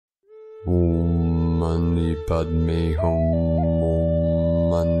Mani Padme Hum, Om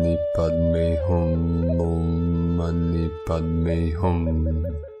Mani Padme Hum, Om Mani Padme Hum.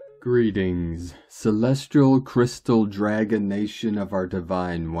 Greetings, celestial crystal dragon nation of our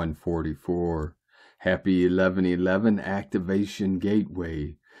divine 144. Happy 1111 activation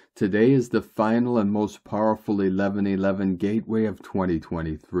gateway. Today is the final and most powerful 1111 gateway of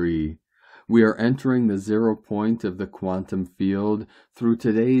 2023. We are entering the 0 point of the quantum field through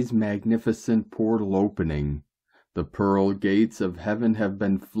today's magnificent portal opening. The pearl gates of heaven have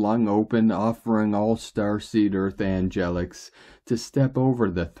been flung open, offering all starseed earth angelics to step over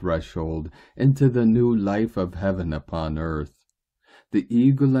the threshold into the new life of heaven upon earth. The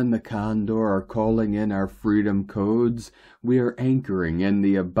eagle and the condor are calling in our freedom codes. We are anchoring in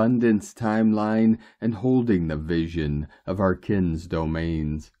the abundance timeline and holding the vision of our kin's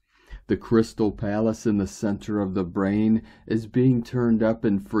domains. The crystal palace in the center of the brain is being turned up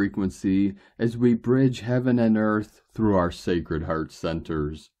in frequency as we bridge heaven and earth through our sacred heart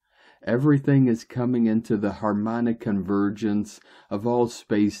centers. Everything is coming into the harmonic convergence of all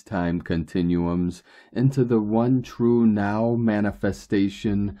space-time continuums into the one true now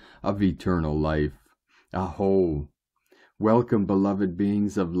manifestation of eternal life. Aho! Welcome, beloved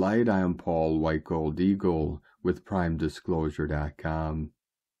beings of light. I am Paul White Gold Eagle with PrimeDisclosure.com.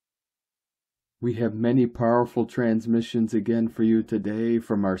 We have many powerful transmissions again for you today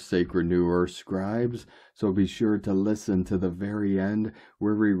from our sacred New Earth scribes, so be sure to listen to the very end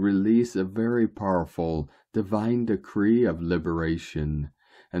where we release a very powerful divine decree of liberation.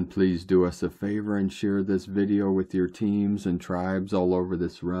 And please do us a favor and share this video with your teams and tribes all over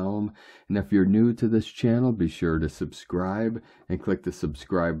this realm. And if you're new to this channel, be sure to subscribe and click the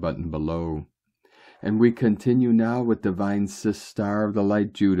subscribe button below. And we continue now with Divine Sis Star of the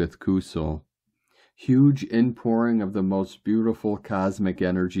Light Judith Kusel. Huge inpouring of the most beautiful cosmic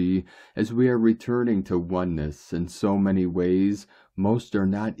energy as we are returning to oneness in so many ways most are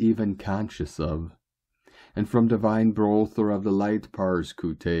not even conscious of. And from Divine Butler of the Light Pars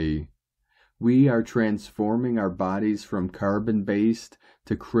Kute, we are transforming our bodies from carbon-based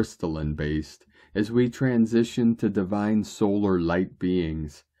to crystalline-based as we transition to divine solar light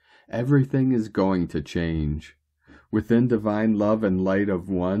beings. Everything is going to change. Within divine love and light of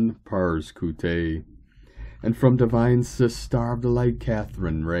one, Pars Kute. And from Divine Sis Star of the Light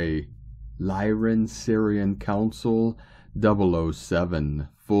Catherine Ray, Lyran-Sirian Council 007,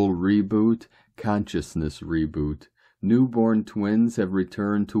 Full Reboot, Consciousness Reboot. Newborn twins have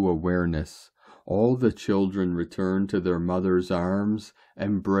returned to awareness. All the children return to their mother's arms.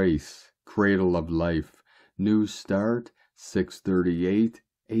 Embrace, Cradle of Life. New Start, 6/38,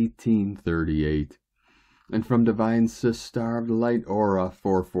 1838. And from Divine Sis Star of the Light Aura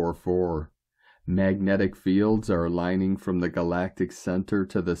 444. Magnetic fields are aligning from the galactic center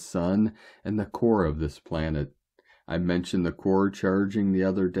to the sun and the core of this planet. I mentioned the core charging the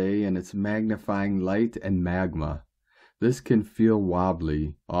other day and its magnifying light and magma. This can feel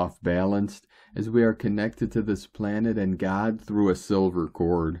wobbly, off-balanced, as we are connected to this planet and God through a silver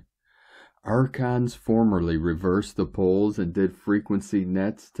cord. Archons formerly reversed the poles and did frequency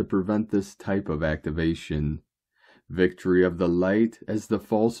nets to prevent this type of activation. Victory of the light as the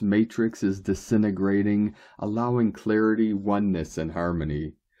false matrix is disintegrating, allowing clarity, oneness, and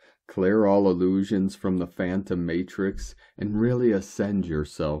harmony. Clear all illusions from the phantom matrix and really ascend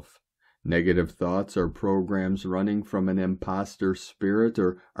yourself. Negative thoughts are programs running from an imposter spirit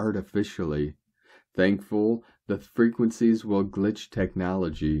or artificially. Thankful, the frequencies will glitch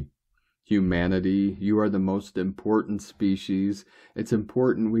technology. Humanity, you are the most important species. It's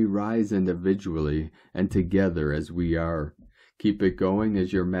important we rise individually and together as we are. Keep it going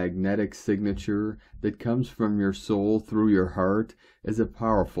as your magnetic signature that comes from your soul through your heart is a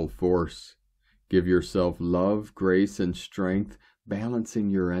powerful force. Give yourself love, grace, and strength,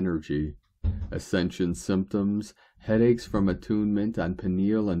 balancing your energy. Ascension symptoms, headaches from attunement on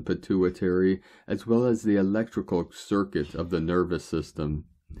pineal and pituitary, as well as the electrical circuit of the nervous system.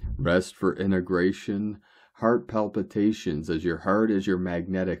 Rest for integration, heart palpitations as your heart is your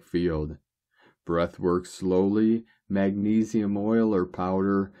magnetic field. Breath work slowly, magnesium oil or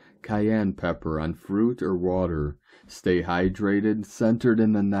powder, cayenne pepper on fruit or water. Stay hydrated, centered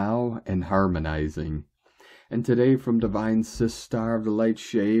in the now, and harmonizing. And today from Divine Sis Star of the Light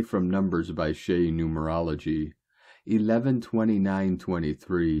Shay from Numbers by Shay Numerology,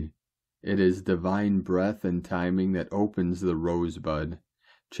 11/29/23. It is divine breath and timing that opens the rosebud,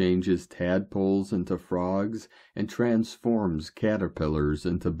 changes tadpoles into frogs, and transforms caterpillars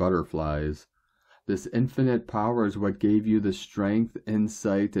into butterflies. This infinite power is what gave you the strength,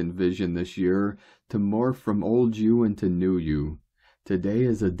 insight, and vision this year to morph from old you into new you. Today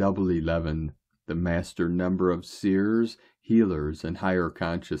is a double 11. the master number of seers, healers, and higher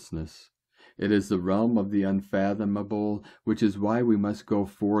consciousness. It is the realm of the unfathomable, which is why we must go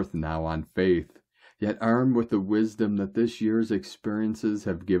forth now on faith, yet armed with the wisdom that this year's experiences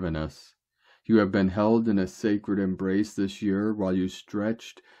have given us. You have been held in a sacred embrace this year while you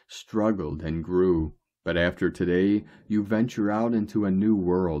stretched, struggled, and grew. But after today, you venture out into a new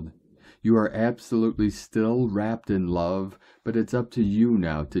world. You are absolutely still wrapped in love, but it's up to you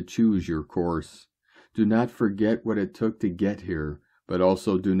now to choose your course. Do not forget what it took to get here, but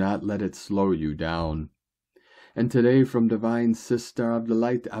also do not let it slow you down. And today from Divine Sister of the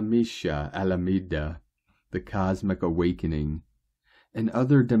Light Amisha Alameda, the Cosmic Awakening. In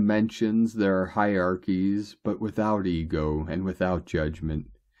other dimensions there are hierarchies, but without ego and without judgment.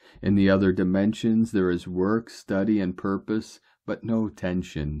 In the other dimensions there is work, study, and purpose, but no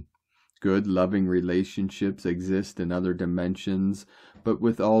tension. Good, loving relationships exist in other dimensions, but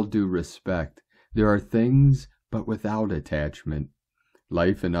with all due respect. There are things, but without attachment.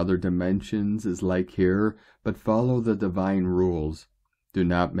 Life in other dimensions is like here, but follow the divine rules. Do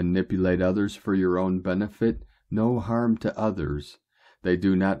not manipulate others for your own benefit, no harm to others. They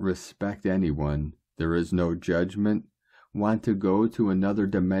do not respect anyone. There is no judgment. Want to go to another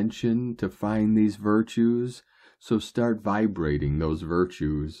dimension to find these virtues? So start vibrating those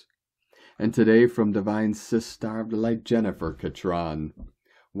virtues. And today from Divine Sister of the Light Jennifer Catron.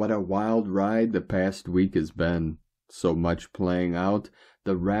 What a wild ride the past week has been. So much playing out.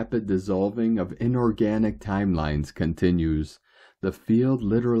 The rapid dissolving of inorganic timelines continues. The field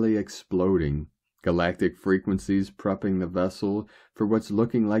literally exploding. Galactic frequencies prepping the vessel for what's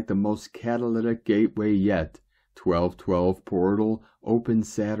looking like the most catalytic gateway yet. 1212 portal open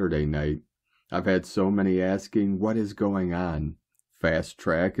Saturday night. I've had so many asking what is going on. Fast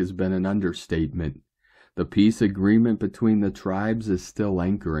track has been an understatement. The peace agreement between the tribes is still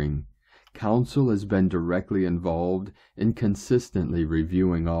anchoring. Council has been directly involved in consistently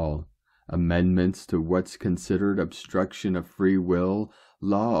reviewing all. Amendments to what's considered obstruction of free will,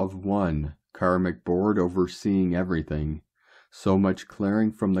 law of one, karmic board overseeing everything. So much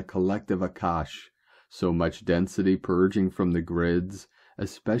clearing from the collective Akash. So much density purging from the grids,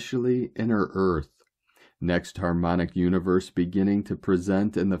 especially inner Earth. Next harmonic universe beginning to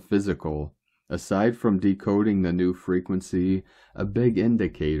present in the physical. Aside from decoding the new frequency, a big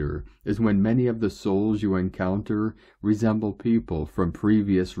indicator is when many of the souls you encounter resemble people from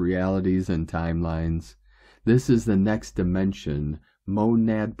previous realities and timelines. This is the next dimension,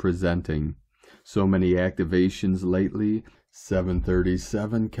 monad presenting. So many activations lately,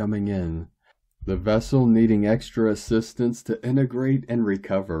 737 coming in. The vessel needing extra assistance to integrate and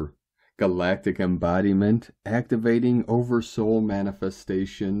recover. Galactic embodiment, activating oversoul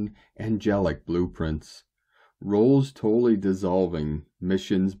manifestation, angelic blueprints. Roles totally dissolving,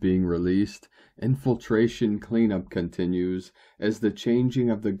 missions being released, infiltration cleanup continues as the changing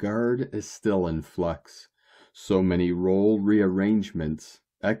of the guard is still in flux. So many role rearrangements,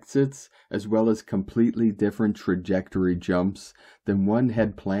 exits, as well as completely different trajectory jumps than one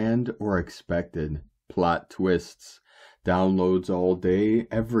had planned or expected. Plot twists. Downloads all day,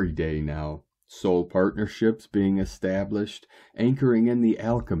 every day now. Soul partnerships being established, anchoring in the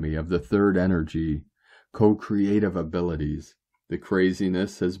alchemy of the third energy. Co-creative abilities. The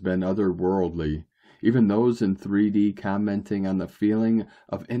craziness has been otherworldly. Even those in 3D commenting on the feeling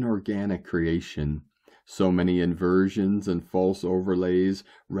of inorganic creation. So many inversions and false overlays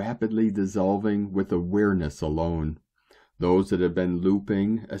rapidly dissolving with awareness alone. Those that have been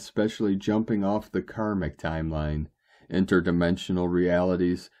looping, especially jumping off the karmic timeline. Interdimensional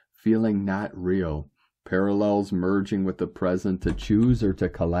realities feeling not real, parallels merging with the present to choose or to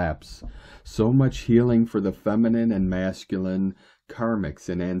collapse. So much healing for the feminine and masculine, karmics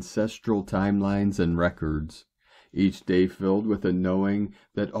and ancestral timelines and records. Each day filled with a knowing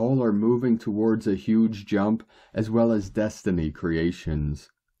that all are moving towards a huge jump as well as destiny creations.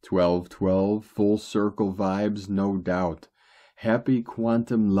 1212 full circle vibes, no doubt. Happy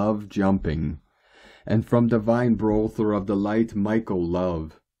quantum love jumping. And from Divine Brother of the Light, Michael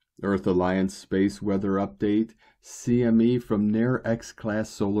Love. Earth Alliance Space Weather Update, CME from near X-Class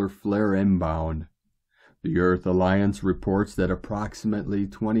Solar Flare inbound. The Earth Alliance reports that approximately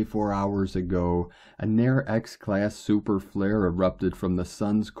 24 hours ago, a near X-Class super flare erupted from the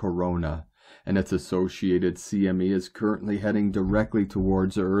Sun's corona, and its associated CME is currently heading directly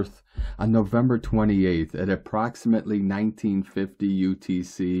towards Earth. On November 28th at approximately 1950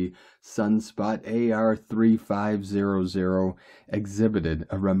 UTC, sunspot AR3500 exhibited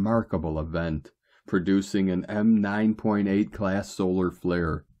a remarkable event, producing an M9.8 class solar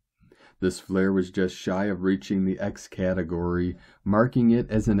flare. This flare was just shy of reaching the X category, marking it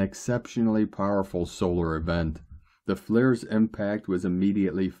as an exceptionally powerful solar event. The flare's impact was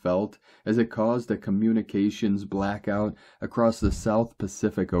immediately felt as it caused a communications blackout across the South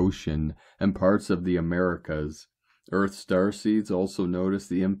Pacific Ocean and parts of the Americas. Earth starseeds also noticed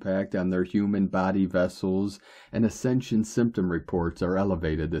the impact on their human body vessels, and ascension symptom reports are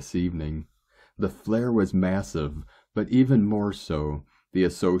elevated this evening. The flare was massive, but even more so, the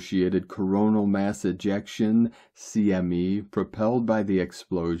associated coronal mass ejection, CME, propelled by the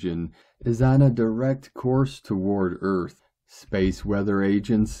explosion, is on a direct course toward Earth. Space weather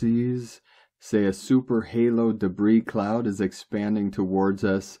agencies say a super halo debris cloud is expanding towards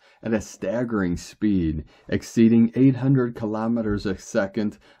us at a staggering speed, exceeding 800 kilometers a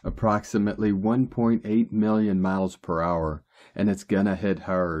second, approximately 1.8 million miles per hour, and it's gonna hit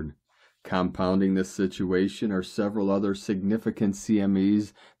hard. Compounding this situation are several other significant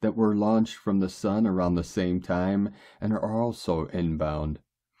CMEs that were launched from the sun around the same time and are also inbound.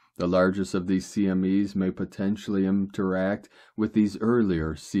 The largest of these CMEs may potentially interact with these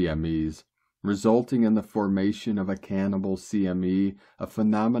earlier CMEs, resulting in the formation of a cannibal CME, a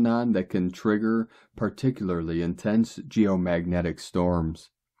phenomenon that can trigger particularly intense geomagnetic storms.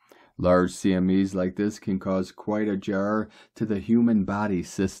 Large CMEs like this can cause quite a jar to the human body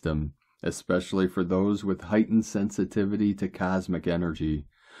system, especially for those with heightened sensitivity to cosmic energy.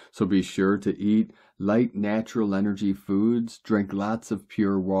 So be sure to eat light natural energy foods, drink lots of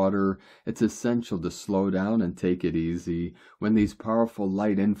pure water. It's essential to slow down and take it easy when these powerful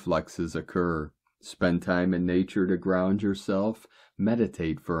light influxes occur. Spend time in nature to ground yourself,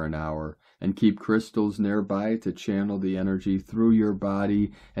 meditate for an hour, and keep crystals nearby to channel the energy through your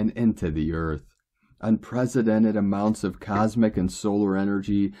body and into the earth. Unprecedented amounts of cosmic and solar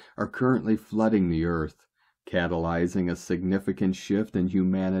energy are currently flooding the earth, catalyzing a significant shift in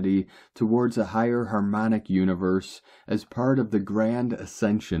humanity towards a higher harmonic universe as part of the grand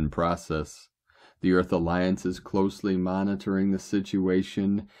ascension process. The Earth Alliance is closely monitoring the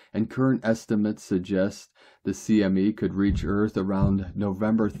situation, and current estimates suggest the CME could reach Earth around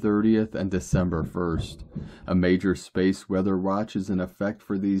November 30th and December 1st. A major space weather watch is in effect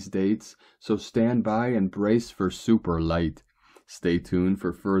for these dates, so stand by and brace for super light. Stay tuned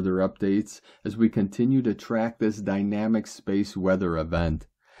for further updates as we continue to track this dynamic space weather event.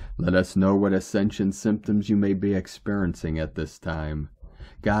 Let us know what ascension symptoms you may be experiencing at this time.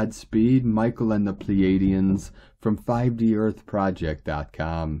 Godspeed, Michael and the Pleiadians from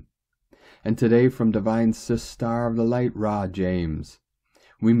 5DEarthProject.com. And today from Divine Star of the Light, Ra James.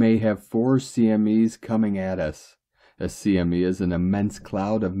 We may have 4 CMEs coming at us. A CME is an immense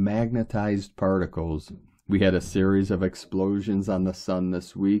cloud of magnetized particles. We had a series of explosions on the sun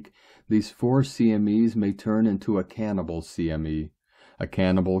this week. These 4 CMEs may turn into a cannibal CME. A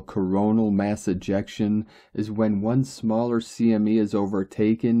cannibal coronal mass ejection is when one smaller CME is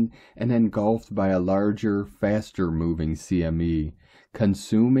overtaken and engulfed by a larger, faster-moving CME,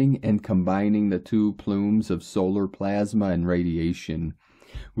 consuming and combining the 2 plumes of solar plasma and radiation.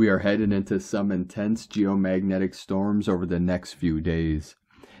 We are headed into some intense geomagnetic storms over the next few days.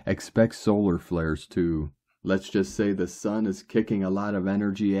 Expect solar flares too. Let's just say the sun is kicking a lot of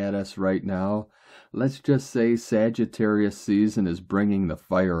energy at us right now. Let's just say Sagittarius season is bringing the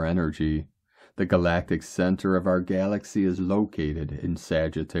fire energy. The galactic center of our galaxy is located in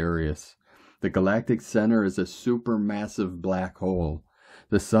Sagittarius. The galactic center is a supermassive black hole.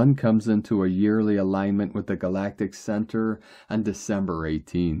 The sun comes into a yearly alignment with the galactic center on December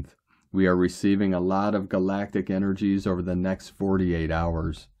 18th. We are receiving a lot of galactic energies over the next 48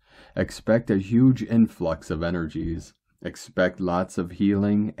 hours. Expect a huge influx of energies. Expect lots of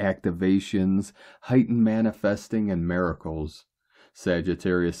healing, activations, heightened manifesting, and miracles.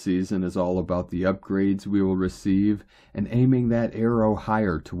 Sagittarius season is all about the upgrades we will receive and aiming that arrow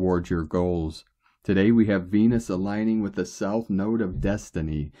higher towards your goals. Today we have Venus aligning with the South Node of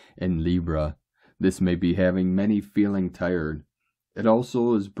Destiny in Libra. This may be having many feeling tired. It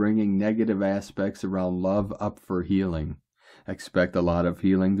also is bringing negative aspects around love up for healing. Expect a lot of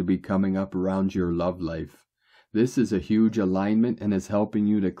healing to be coming up around your love life. This is a huge alignment and is helping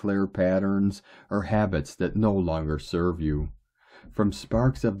you to clear patterns or habits that no longer serve you. From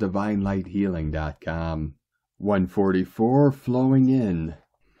sparksofdivinelighthealing.com. 144 flowing in.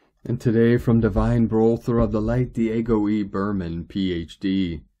 And today from Divine Brother of the Light, Diego E. Berman,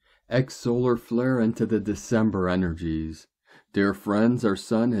 Ph.D. X-Solar Flare into the December energies. Dear friends, our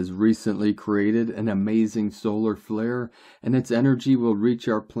sun has recently created an amazing solar flare, and its energy will reach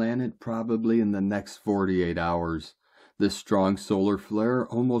our planet probably in the next 48 hours. This strong solar flare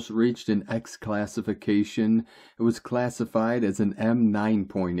almost reached an X classification. It was classified as an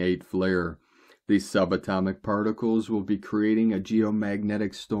M9.8 flare. These subatomic particles will be creating a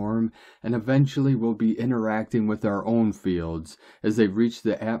geomagnetic storm and eventually will be interacting with our own fields as they reach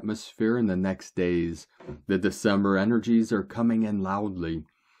the atmosphere in the next days. The December energies are coming in loudly.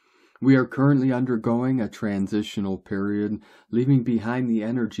 We are currently undergoing a transitional period, leaving behind the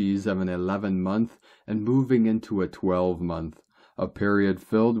energies of an 11-month and moving into a 12-month, a period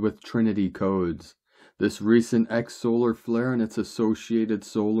filled with Trinity codes. This recent X-solar flare and its associated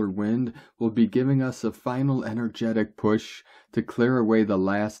solar wind will be giving us a final energetic push to clear away the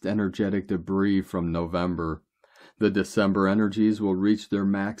last energetic debris from November. The December energies will reach their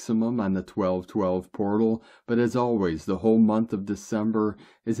maximum on the 12/12 portal, but as always, the whole month of December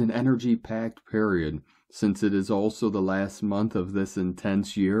is an energy-packed period, since it is also the last month of this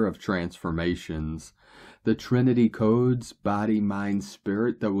intense year of transformations. The Trinity codes, body, mind,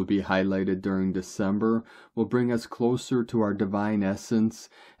 spirit, that will be highlighted during December will bring us closer to our divine essence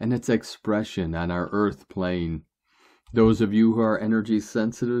and its expression on our earth plane. Those of you who are energy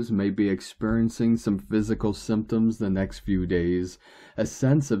sensitives may be experiencing some physical symptoms the next few days. A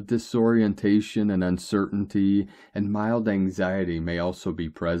sense of disorientation and uncertainty and mild anxiety may also be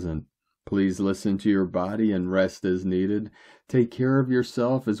present. Please listen to your body and rest as needed. Take care of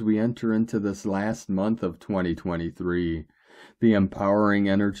yourself as we enter into this last month of 2023. The empowering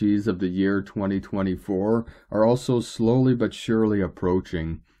energies of the year 2024 are also slowly but surely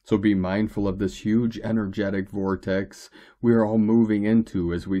approaching, so be mindful of this huge energetic vortex we are all moving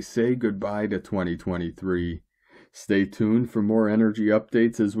into as we say goodbye to 2023. Stay tuned for more energy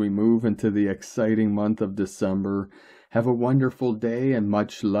updates as we move into the exciting month of December. Have a wonderful day and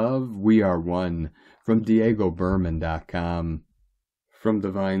much love. We are one. From DiegoBerman.com. From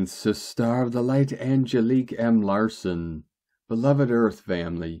Divine Sister of the Light, Angelique M. Larson. Beloved Earth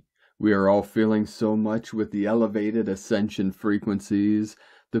family, we are all feeling so much with the elevated ascension frequencies,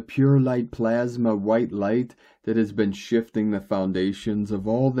 the pure light plasma white light that has been shifting the foundations of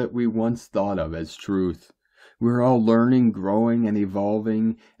all that we once thought of as truth. We're all learning, growing, and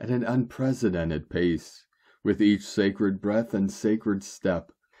evolving at an unprecedented pace, with each sacred breath and sacred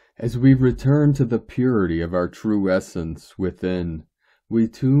step. As we return to the purity of our true essence within, we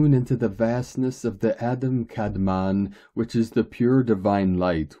tune into the vastness of the Adam Kadmon, which is the pure divine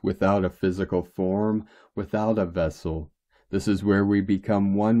light, without a physical form, without a vessel. This is where we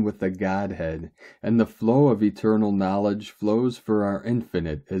become one with the Godhead, and the flow of eternal knowledge flows, for our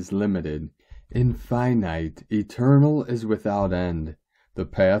infinite is limited. Infinite, eternal is without end. The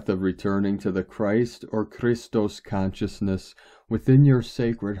path of returning to the Christ or Christos consciousness within your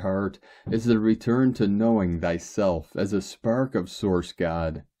sacred heart is the return to knowing thyself as a spark of Source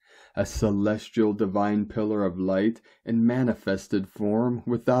God, a celestial divine pillar of light in manifested form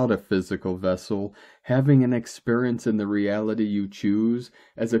without a physical vessel, having an experience in the reality you choose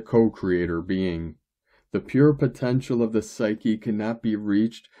as a co-creator being. The pure potential of the psyche cannot be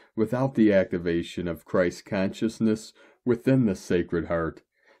reached without the activation of Christ consciousness within the Sacred Heart.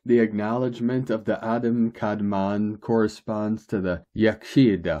 The acknowledgement of the Adam Kadmon corresponds to the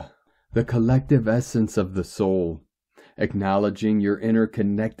Yakshida, the collective essence of the soul, acknowledging your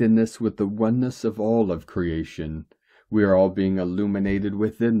interconnectedness with the oneness of all of creation. We are all being illuminated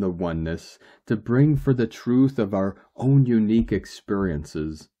within the oneness to bring for the truth of our own unique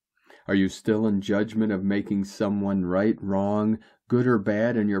experiences. Are you still in judgment of making someone right, wrong, good or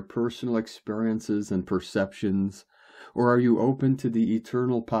bad in your personal experiences and perceptions? Or are you open to the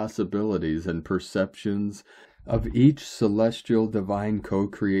eternal possibilities and perceptions of each celestial divine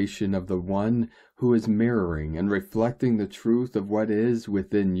co-creation of the one who is mirroring and reflecting the truth of what is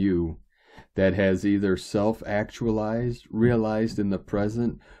within you, that has either self-actualized, realized in the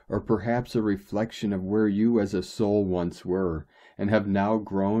present, or perhaps a reflection of where you as a soul once were, and have now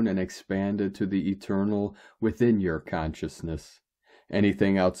grown and expanded to the eternal within your consciousness?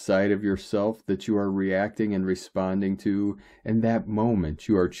 Anything outside of yourself that you are reacting and responding to, in that moment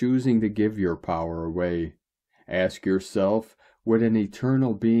you are choosing to give your power away. Ask yourself, would an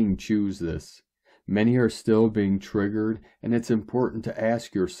eternal being choose this? Many are still being triggered, and it's important to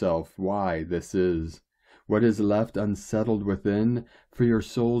ask yourself why this is. What is left unsettled within for your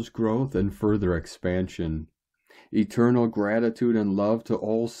soul's growth and further expansion? Eternal gratitude and love to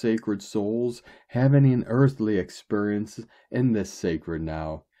all sacred souls having an earthly experience in this sacred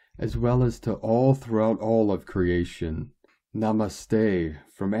now, as well as to all throughout all of creation. Namaste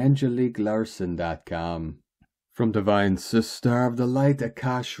from AngeliqueLarson.com. From Divine Sister of the Light,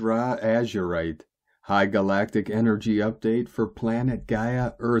 Akashra Azurite, High Galactic Energy Update for Planet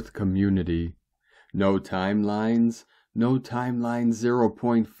Gaia Earth Community. No timelines, no timeline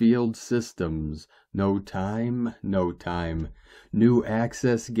 0-point field systems, no time, no time. New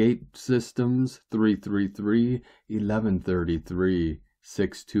access gate systems 333-1133,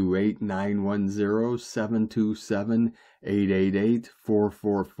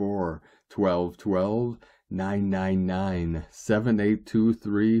 628-910-727-888-444, 1212-999,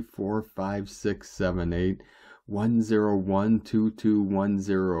 7823-45678,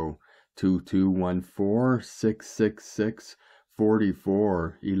 101-2210, 2214-666-44,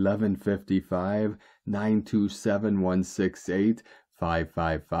 1155, 927-168,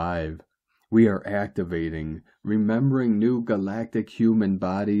 555. We are activating, remembering new galactic human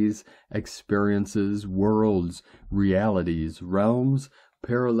bodies, experiences, worlds, realities, realms,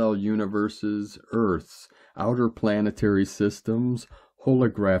 parallel universes, Earths, outer planetary systems,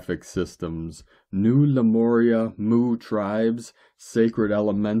 holographic systems, new Lemuria, Mu tribes, sacred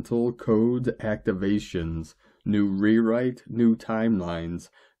elemental codes activations, new rewrite, new timelines,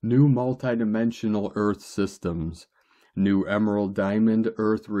 new multidimensional Earth systems, new Emerald Diamond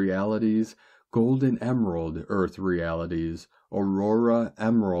Earth realities, Golden Emerald Earth realities, Aurora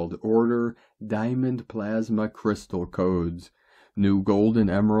Emerald Order Diamond Plasma Crystal codes, new Golden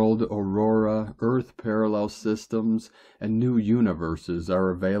Emerald Aurora Earth parallel systems, and new universes are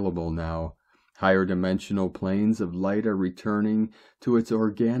available now. Higher dimensional planes of light are returning to its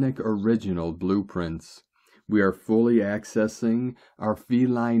organic original blueprints. We are fully accessing our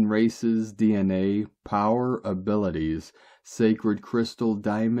feline race's DNA, power, abilities, sacred crystal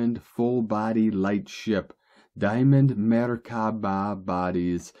diamond full body light ship, diamond Merkaba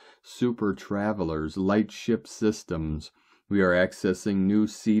bodies, super travelers, light ship systems. We are accessing new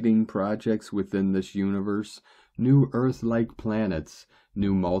seeding projects within this universe, new Earth-like planets,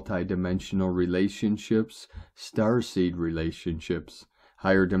 new multidimensional relationships, starseed relationships,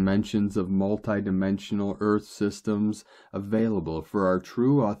 higher dimensions of multidimensional Earth systems available for our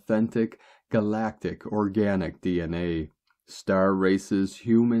true, authentic, galactic, organic DNA. Star races,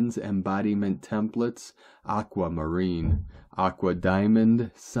 humans, embodiment templates, aquamarine, aqua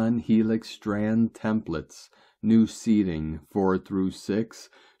diamond, sun helix strand templates, new seeding 4 through 6,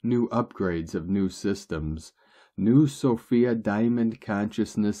 new upgrades of new systems, new Sophia diamond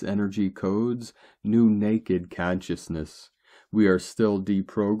consciousness energy codes, new naked consciousness. We are still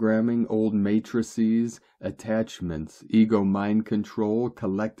deprogramming old matrices, attachments, ego mind control,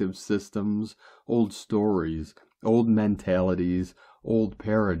 collective systems, old stories, old mentalities, old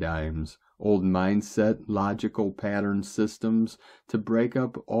paradigms, old mindset, logical pattern systems to break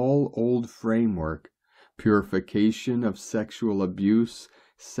up all old framework, purification of sexual abuse,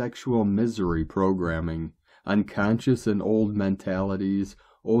 sexual misery programming, unconscious and old mentalities,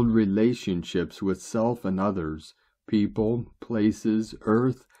 old relationships with self and others, people, places,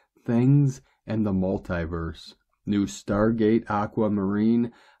 earth, things, and the multiverse. New Stargate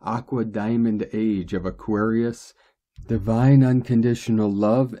Aquamarine, Aqua Diamond Age of Aquarius, Divine Unconditional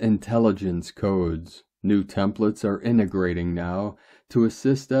Love Intelligence codes. New templates are integrating now to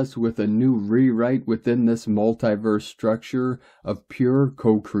assist us with a new rewrite within this multiverse structure of pure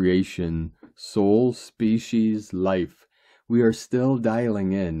co-creation, soul, species, life. We are still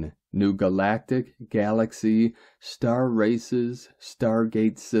dialing in new galactic, galaxy, star races,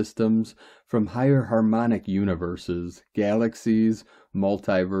 stargate systems from higher harmonic universes, galaxies,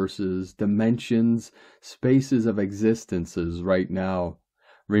 multiverses, dimensions, spaces of existences right now.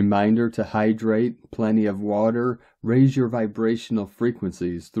 Reminder to hydrate, plenty of water, raise your vibrational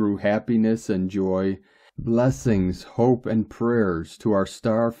frequencies through happiness and joy. Blessings, hope, and prayers to our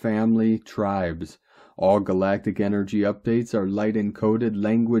star family tribes. All galactic energy updates are light-encoded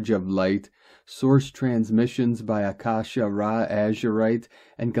language of light, source transmissions by Akasha Ra Azurite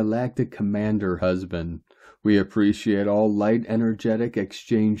and Galactic Commander Husband. We appreciate all light energetic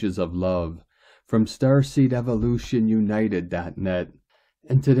exchanges of love. From StarseedEvolutionUnited.net.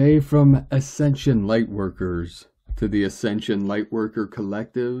 And today from Ascension Lightworkers to the Ascension Lightworker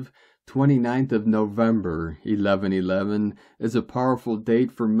Collective, 29th of November, 11/11 is a powerful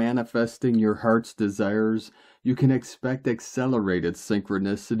date for manifesting your heart's desires. You can expect accelerated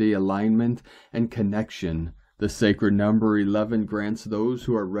synchronicity, alignment, and connection. The sacred number 11 grants those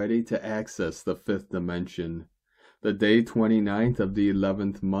who are ready to access the fifth dimension. The day 29th of the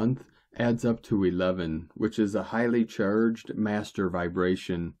 11th month adds up to 11, which is a highly charged master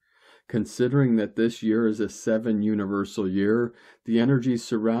vibration. Considering that this year is a 7 universal year, the energy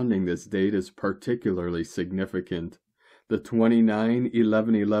surrounding this date is particularly significant. The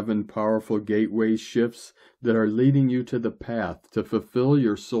 29-11-11 powerful gateway shifts that are leading you to the path to fulfill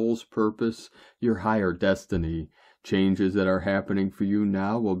your soul's purpose, your higher destiny. Changes that are happening for you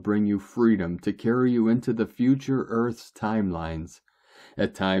now will bring you freedom to carry you into the future Earth's timelines.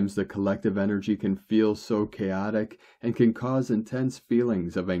 At times, the collective energy can feel so chaotic and can cause intense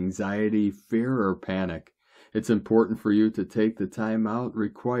feelings of anxiety, fear, or panic. It's important for you to take the time out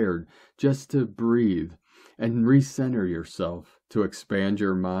required just to breathe and recenter yourself, to expand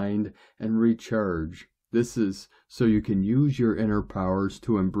your mind and recharge. This is so you can use your inner powers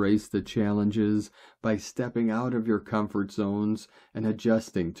to embrace the challenges by stepping out of your comfort zones and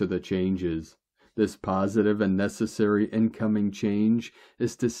adjusting to the changes. This positive and necessary incoming change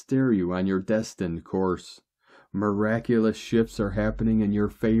is to steer you on your destined course. Miraculous shifts are happening in your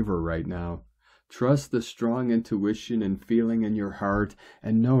favor right now. Trust the strong intuition and feeling in your heart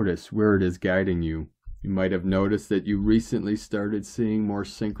and notice where it is guiding you. You might have noticed that you recently started seeing more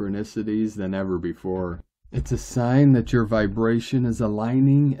synchronicities than ever before. It's a sign that your vibration is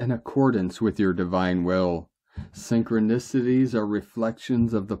aligning in accordance with your divine will. Synchronicities are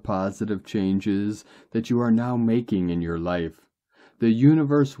reflections of the positive changes that you are now making in your life. The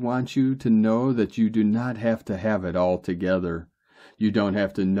universe wants you to know that you do not have to have it all together. You don't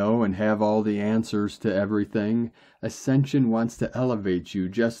have to know and have all the answers to everything. Ascension wants to elevate you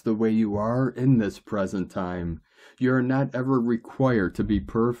just the way you are in this present time. You are not ever required to be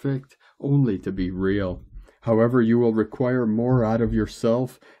perfect, only to be real. However, you will require more out of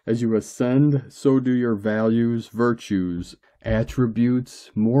yourself as you ascend, so do your values, virtues,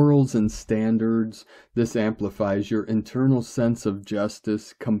 attributes, morals, and standards. This amplifies your internal sense of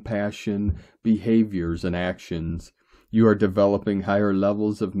justice, compassion, behaviors, and actions. You are developing higher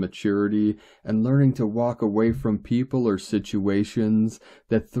levels of maturity and learning to walk away from people or situations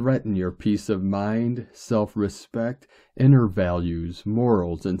that threaten your peace of mind, self-respect, inner values,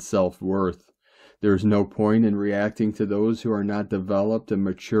 morals, and self-worth. There is no point in reacting to those who are not developed and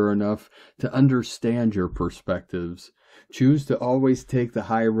mature enough to understand your perspectives. Choose to always take the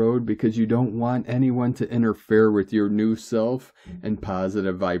high road because you don't want anyone to interfere with your new self and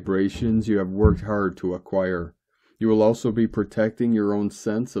positive vibrations you have worked hard to acquire. You will also be protecting your own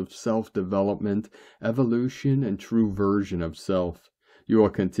sense of self-development, evolution, and true version of self. You will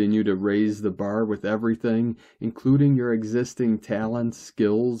continue to raise the bar with everything, including your existing talents,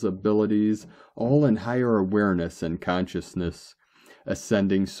 skills, abilities, all in higher awareness and consciousness.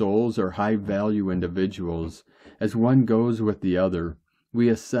 Ascending souls are high-value individuals. As one goes with the other, we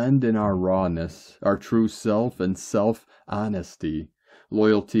ascend in our rawness, our true self, and self-honesty.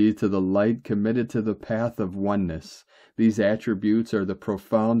 Loyalty to the light, committed to the path of oneness. These attributes are the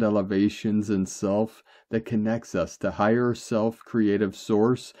profound elevations in self that connects us to higher self-creative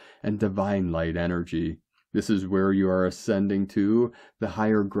source and divine light energy. This is where you are ascending to, the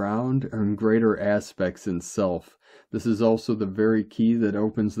higher ground and greater aspects in self. This is also the very key that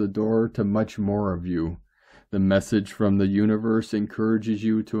opens the door to much more of you. The message from the universe encourages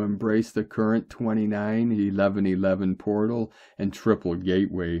you to embrace the current 29-11-11 portal and triple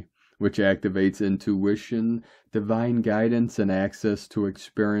gateway, which activates intuition, divine guidance, and access to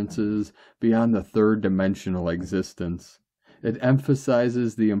experiences beyond the third-dimensional existence. It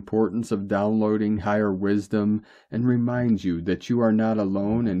emphasizes the importance of downloading higher wisdom and reminds you that you are not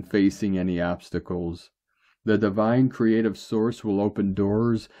alone in facing any obstacles. The divine creative source will open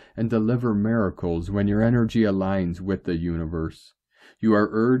doors and deliver miracles when your energy aligns with the universe. You are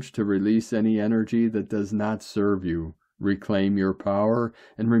urged to release any energy that does not serve you, reclaim your power,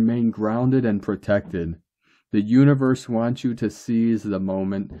 and remain grounded and protected. The universe wants you to seize the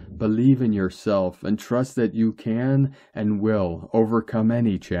moment, believe in yourself, and trust that you can and will overcome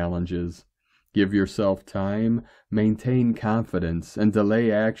any challenges. Give yourself time, maintain confidence, and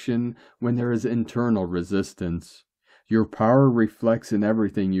delay action when there is internal resistance. Your power reflects in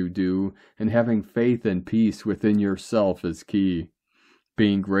everything you do, and having faith and peace within yourself is key.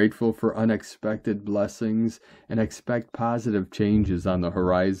 Being grateful for unexpected blessings and expect positive changes on the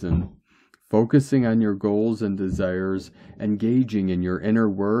horizon. Focusing on your goals and desires, engaging in your inner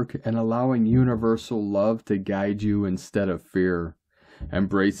work, and allowing universal love to guide you instead of fear.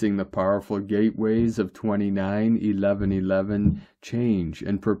 Embracing the powerful gateways of 29-11-11 change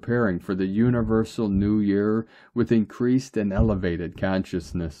and preparing for the universal new year with increased and elevated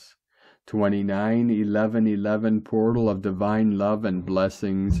consciousness. 29-11-11 portal of divine love and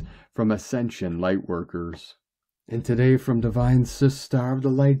blessings from Ascension Lightworkers. And today from Divine Sister of the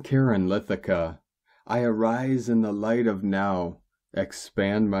Light Karen Lithica, I arise in the light of now.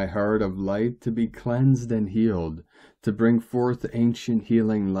 Expand my heart of light to be cleansed and healed, to bring forth ancient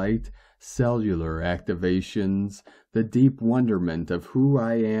healing light, cellular activations. The deep wonderment of who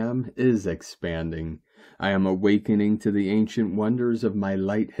I am is expanding. I am awakening to the ancient wonders of my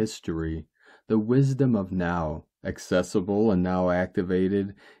light history, the wisdom of now. accessible and now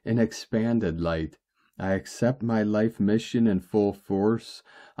activated in expanded light. I accept my life mission in full force.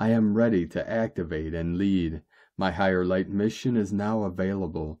 I am ready to activate and lead. My higher light mission is now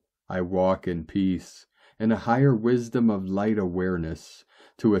available. I walk in peace, in a higher wisdom of light awareness,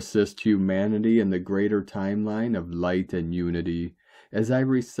 to assist humanity in the greater timeline of light and unity. As I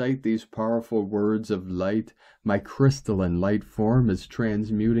recite these powerful words of light, my crystalline light form is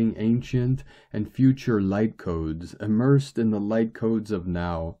transmuting ancient and future light codes, immersed in the light codes of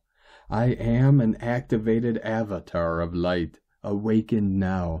now. I am an activated avatar of light, awakened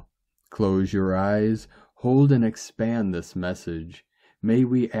now. Close your eyes, hold and expand this message. May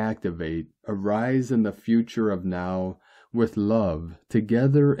we activate, arise in the future of now, with love,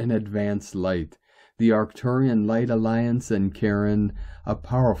 together in advanced light. The Arcturian Light Alliance and Karen, a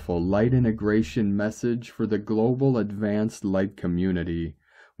powerful light integration message for the global advanced light community.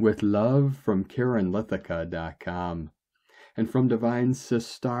 With love from KarenLithica.com. And from Divine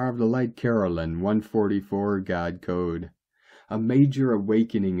Sister of the Light Carolyn, 144 God Code. A major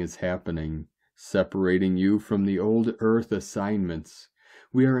awakening is happening, separating you from the old earth assignments.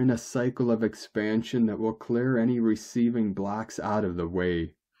 We are in a cycle of expansion that will clear any receiving blocks out of the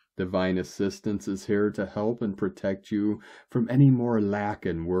way. Divine assistance is here to help and protect you from any more lack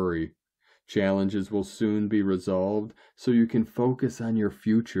and worry. Challenges will soon be resolved so you can focus on your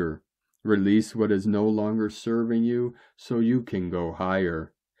future. Release what is no longer serving you so you can go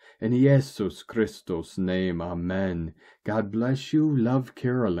higher. In Jesus Christos' name, Amen. God bless you. Love,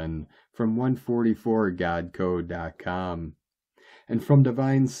 Carolyn, from 144godcode.com. And from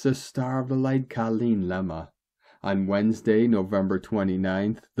Divine Sister of the Light, Colleen Lemma. On Wednesday, November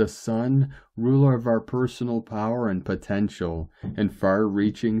 29th, the Sun, ruler of our personal power and potential, and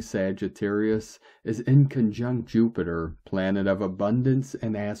far-reaching Sagittarius, is in conjunct Jupiter, planet of abundance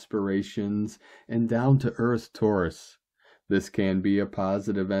and aspirations, and down-to-earth Taurus. This can be a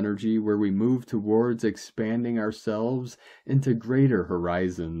positive energy where we move towards expanding ourselves into greater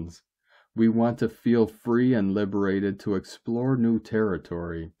horizons. We want to feel free and liberated to explore new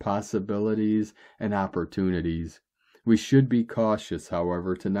territory, possibilities, and opportunities. We should be cautious,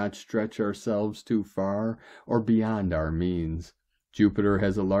 however, to not stretch ourselves too far or beyond our means. Jupiter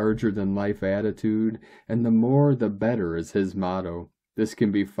has a larger-than-life attitude, and the more the better is his motto. This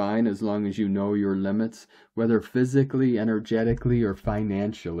can be fine as long as you know your limits, whether physically, energetically, or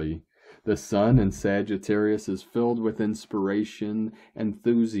financially. The Sun in Sagittarius is filled with inspiration,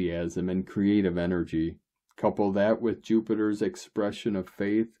 enthusiasm, and creative energy. Couple that with Jupiter's expression of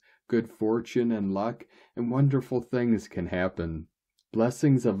faith, good fortune, and luck, and wonderful things can happen.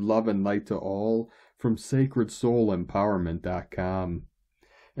 Blessings of love and light to all from SacredSoulEmpowerment.com.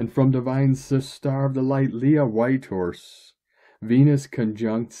 And from Divine Sister of the Light, Leah Whitehorse. Venus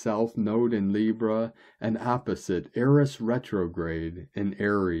conjunct South Node in Libra and opposite Eris retrograde in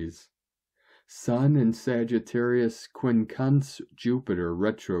Aries. Sun in Sagittarius quincunx Jupiter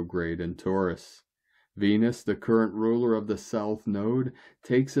retrograde in Taurus. Venus, the current ruler of the South Node,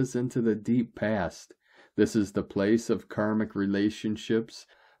 takes us into the deep past. This is the place of karmic relationships,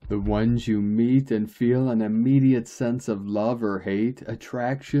 the ones you meet and feel an immediate sense of love or hate,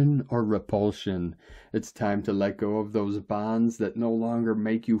 attraction or repulsion. It's time to let go of those bonds that no longer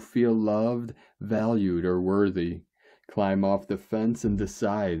make you feel loved, valued, or worthy. Climb off the fence and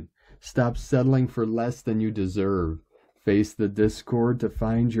decide. Stop settling for less than you deserve. Face the discord to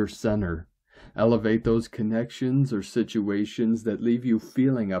find your center. Elevate those connections or situations that leave you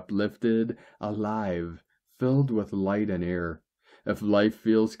feeling uplifted, alive, filled with light and air. If life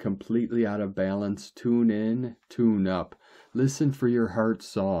feels completely out of balance, tune in, tune up. Listen for your heart's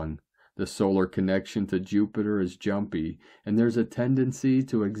song. The solar connection to Jupiter is jumpy, and there's a tendency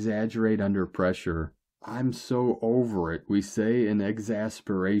to exaggerate under pressure. I'm so over it, we say in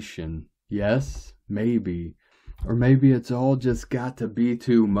exasperation. Yes, maybe. Or maybe it's all just got to be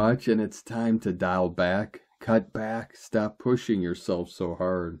too much and it's time to dial back, cut back, stop pushing yourself so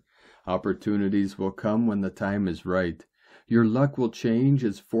hard. Opportunities will come when the time is right. Your luck will change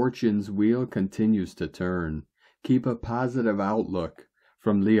as fortune's wheel continues to turn. Keep a positive outlook.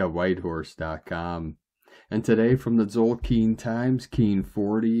 From LeahWhitehorse.com. And today from the Zolkeen Times, Keen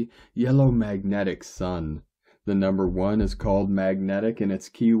 40, Yellow Magnetic Sun. The number 1 is called magnetic and its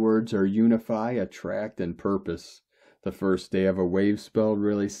keywords are unify, attract, and purpose. The first day of a wave spell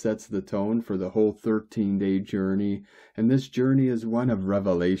really sets the tone for the whole 13-day journey, and this journey is one of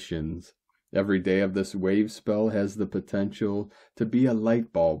revelations. Every day of this wave spell has the potential to be a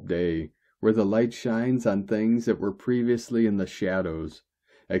light bulb day, where the light shines on things that were previously in the shadows.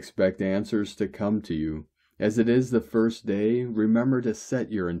 Expect answers to come to you. As it is the first day, remember to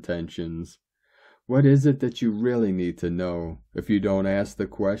set your intentions. What is it that you really need to know? If you don't ask the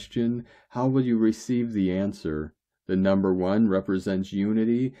question, how will you receive the answer? The number 1 represents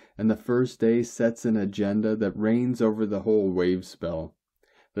unity, and the first day sets an agenda that reigns over the whole wave spell.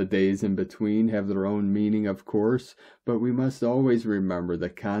 The days in between have their own meaning, of course, but we must always remember the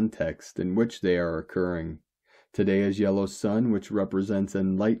context in which they are occurring. Today is Yellow Sun, which represents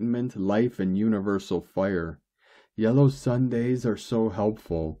enlightenment, life, and universal fire. Yellow Sun days are so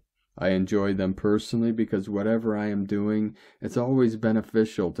helpful. I enjoy them personally because whatever I am doing, it's always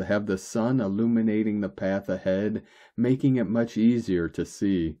beneficial to have the sun illuminating the path ahead, making it much easier to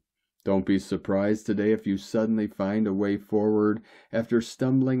see. Don't be surprised today if you suddenly find a way forward after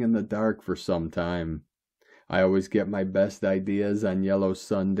stumbling in the dark for some time. I always get my best ideas on Yellow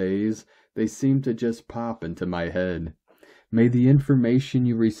Sun days. They seem to just pop into my head. May the information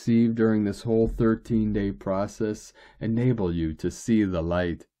you receive during this whole 13-day process enable you to see the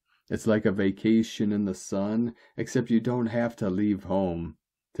light. It's like a vacation in the sun, except you don't have to leave home.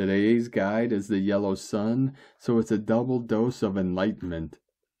 Today's guide is the Yellow Sun, so it's a double dose of enlightenment.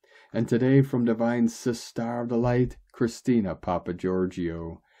 And today from Divine Sister of the Light, Christina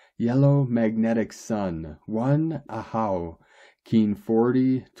Papagiorgio. Yellow Magnetic Sun, 1 Ahau, Keen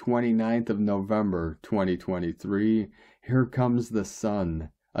 40, 29th of November, 2023. Here comes the sun,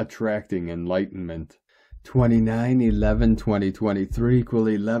 attracting enlightenment. 29/11/2023 equal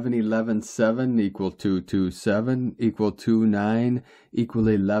 11/11/7 equal 227 equal 29 equal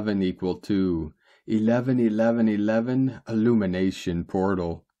 11 equal 2. 11/11/11 illumination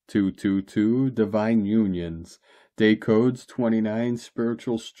portal. 222 divine unions. Day codes 29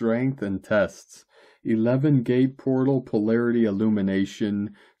 spiritual strength and tests. 11 gate portal polarity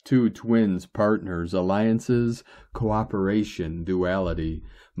illumination. 2 twins partners alliances cooperation duality.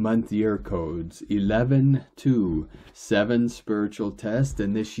 Month year codes 11/2 7 spiritual test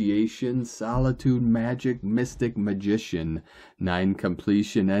initiation solitude magic mystic magician. 9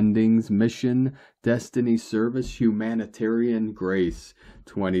 completion endings mission destiny service humanitarian grace.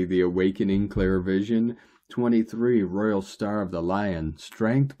 20 the awakening clear vision. 23 Royal Star of the Lion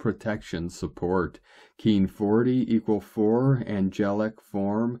strength protection support. Keen 40 equal 4 angelic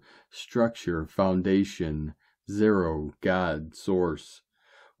form structure foundation. 0 God source.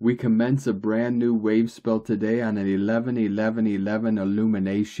 We commence a brand new wave spell today on an 11/11/11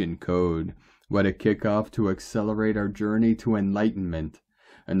 illumination code. What a kickoff to accelerate our journey to enlightenment.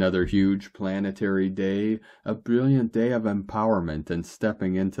 Another huge planetary day, a brilliant day of empowerment and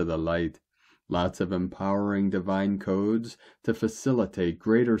stepping into the light. Lots of empowering divine codes to facilitate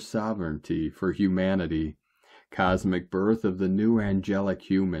greater sovereignty for humanity. Cosmic birth of the new angelic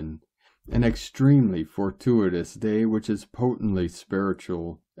human. An extremely fortuitous day which is potently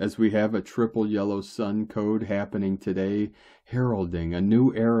spiritual, as we have a triple yellow sun code happening today, heralding a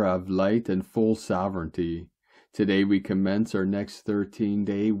new era of light and full sovereignty. Today we commence our next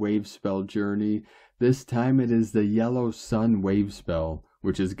 13-day wave spell journey. This time it is the yellow sun wave spell,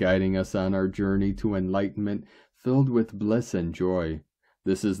 which is guiding us on our journey to enlightenment filled with bliss and joy.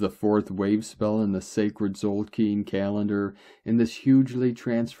 This is the 4th wave spell in the sacred Zolkeen calendar in this hugely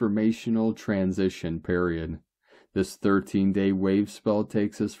transformational transition period. This 13-day wave spell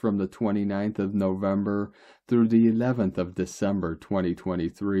takes us from the 29th of November through the 11th of December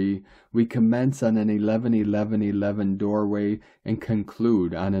 2023. We commence on an 11/11/11 doorway and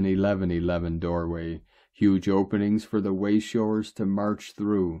conclude on an 11/11 doorway. Huge openings for the wayshowers to march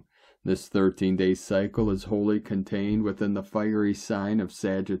through. This 13-day cycle is wholly contained within the fiery sign of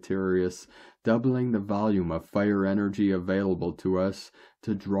Sagittarius, doubling the volume of fire energy available to us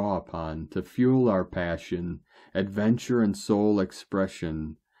to draw upon, to fuel our passion, adventure, and soul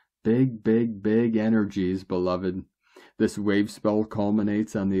expression. Big, big, big energies, beloved. This wave spell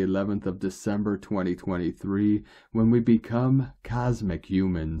culminates on the 11th of December 2023 when we become cosmic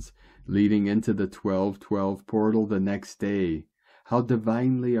humans, leading into the 12/12 portal the next day. How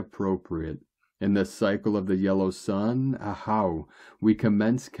divinely appropriate. In this cycle of the yellow sun, Ahau, we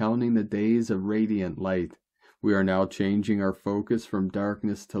commence counting the days of radiant light. We are now changing our focus from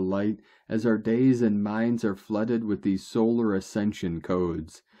darkness to light as our days and minds are flooded with these solar ascension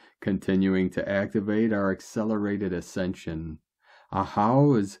codes, continuing to activate our accelerated ascension.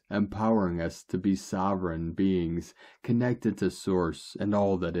 Ahau is empowering us to be sovereign beings, connected to Source and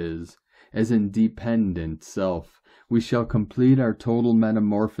all that is. As independent self, we shall complete our total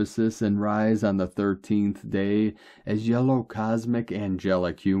metamorphosis and rise on the 13th day as yellow cosmic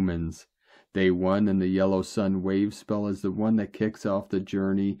angelic humans. Day 1 in the yellow sun wave spell is the one that kicks off the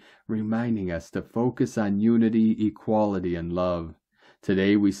journey, reminding us to focus on unity, equality, and love.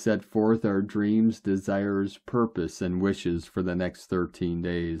 Today we set forth our dreams, desires, purpose, and wishes for the next 13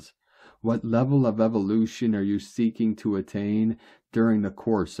 days. What level of evolution are you seeking to attain during the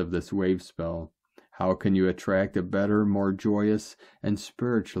course of this wave spell? How can you attract a better, more joyous, and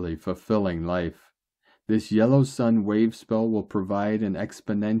spiritually fulfilling life? This yellow sun wave spell will provide an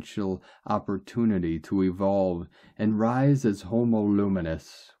exponential opportunity to evolve and rise as Homo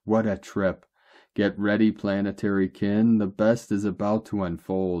Luminous. What a trip! Get ready, planetary kin, the best is about to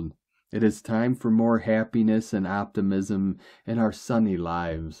unfold. It is time for more happiness and optimism in our sunny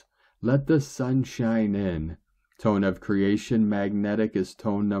lives. Let the sun shine in. Tone of creation magnetic is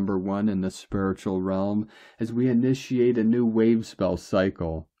tone number 1 in the spiritual realm as we initiate a new wave spell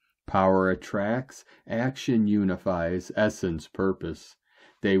cycle. Power attracts, action unifies, essence purpose.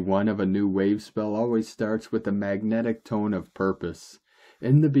 Day 1 of a new wave spell always starts with the magnetic tone of purpose.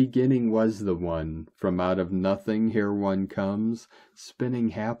 In the beginning was the One, from out of nothing here one comes, spinning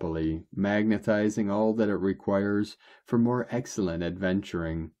happily, magnetizing all that it requires for more excellent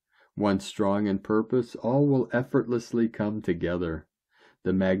adventuring. Once strong in purpose, all will effortlessly come together.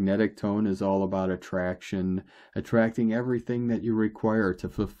 The magnetic tone is all about attraction, attracting everything that you require to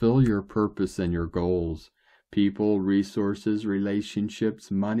fulfill your purpose and your goals. People, resources,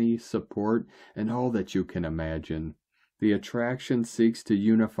 relationships, money, support, and all that you can imagine. The attraction seeks to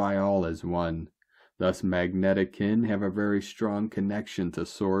unify all as one. Thus magnetic kin have a very strong connection to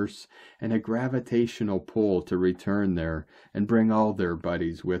source and a gravitational pull to return there and bring all their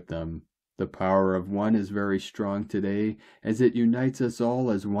buddies with them. The power of one is very strong today as it unites us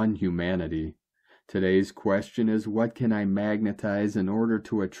all as one humanity. Today's question is, what can I magnetize in order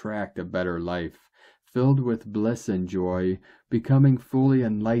to attract a better life, filled with bliss and joy, becoming fully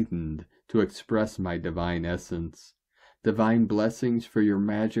enlightened to express my divine essence? Divine blessings for your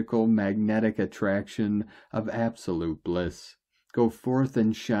magical, magnetic attraction of absolute bliss. Go forth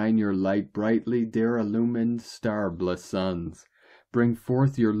and shine your light brightly, dear illumined star-bliss suns. Bring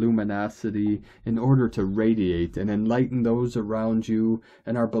forth your luminosity in order to radiate and enlighten those around you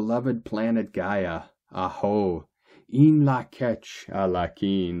and our beloved planet Gaia. Aho! In la ketch a la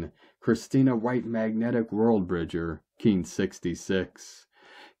keen. Christina White Magnetic World Bridger, Keen 66.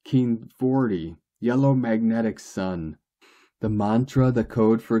 Keen 40, Yellow Magnetic Sun. The mantra, the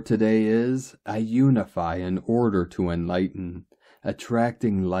code for today is, I unify in order to enlighten,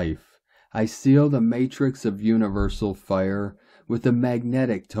 attracting life. I seal the matrix of universal fire with the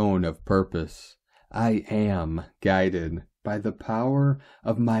magnetic tone of purpose. I am guided by the power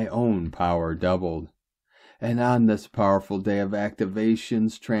of my own power doubled. And on this powerful day of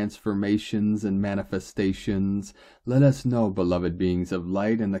activations, transformations, and manifestations, let us know, beloved beings of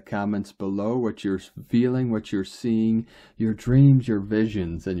light, in the comments below what you're feeling, what you're seeing, your dreams, your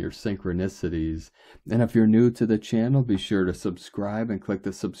visions, and your synchronicities. And if you're new to the channel, be sure to subscribe and click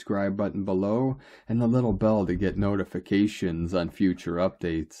the subscribe button below and the little bell to get notifications on future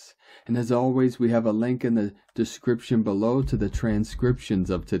updates. And as always, we have a link in the description below to the transcriptions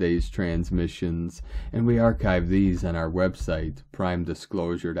of today's transmissions, and we archive these on our website,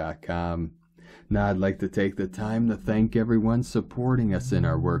 primedisclosure.com. Now I'd like to take the time to thank everyone supporting us in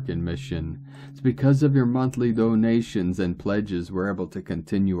our work and mission. It's because of your monthly donations and pledges we're able to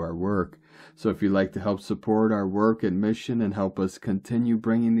continue our work. So if you'd like to help support our work and mission and help us continue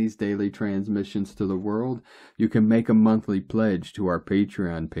bringing these daily transmissions to the world, you can make a monthly pledge to our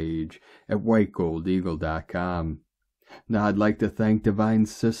Patreon page at whitegoldeagle.com. Now I'd like to thank Divine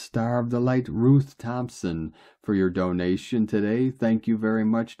Sis Star of the Light, Ruth Thompson, for your donation today. Thank you very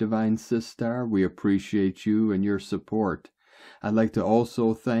much, Divine Sis Star. We appreciate you and your support. I'd like to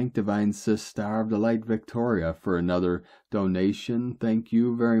also thank Divine Sis Star of the Light, Victoria, for another donation. Thank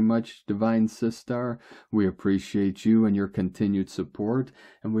you very much, Divine Sis Star. We appreciate you and your continued support,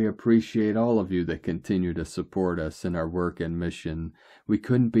 and we appreciate all of you that continue to support us in our work and mission. We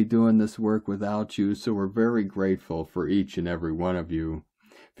couldn't be doing this work without you, so we're very grateful for each and every one of you.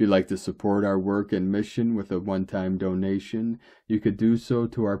 If you'd like to support our work and mission with a one-time donation, you could do so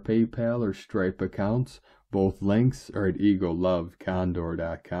to our PayPal or Stripe accounts. Both links are at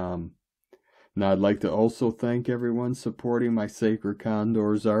eaglelovecondor.com. Now I'd like to also thank everyone supporting my Sacred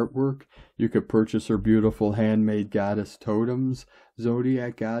Condor's artwork. You could purchase her beautiful handmade goddess totems,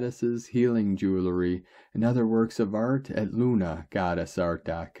 zodiac goddesses, healing jewelry, and other works of art at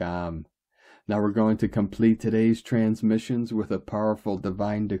lunagoddessart.com. Now we're going to complete today's transmissions with a powerful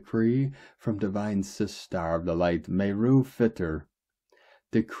divine decree from Divine Sis Star of the Light, Meru Fitter.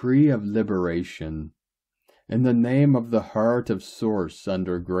 Decree of liberation. In the name of the heart of Source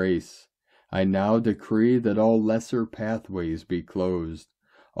under grace, I now decree that all lesser pathways be closed,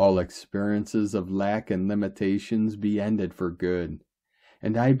 all experiences of lack and limitations be ended for good,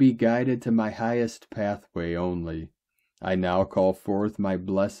 and I be guided to my highest pathway only. I now call forth my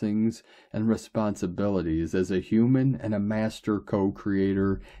blessings and responsibilities as a human and a master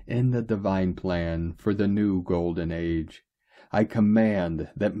co-creator in the divine plan for the new golden age. I command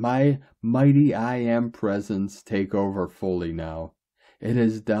that my mighty I Am presence take over fully now. It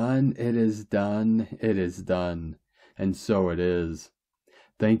is done, it is done, it is done, and so it is.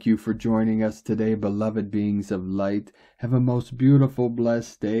 Thank you for joining us today, beloved beings of light. Have a most beautiful,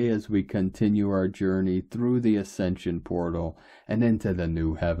 blessed day as we continue our journey through the ascension portal and into the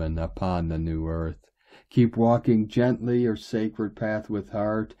new heaven upon the new earth. Keep walking gently your sacred path with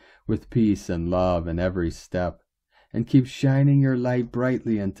heart, with peace and love in every step, and keep shining your light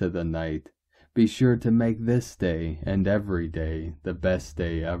brightly into the night. Be sure to make this day and every day the best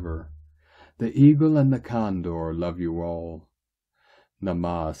day ever. The eagle and the condor love you all.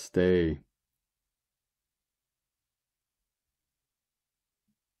 Namaste.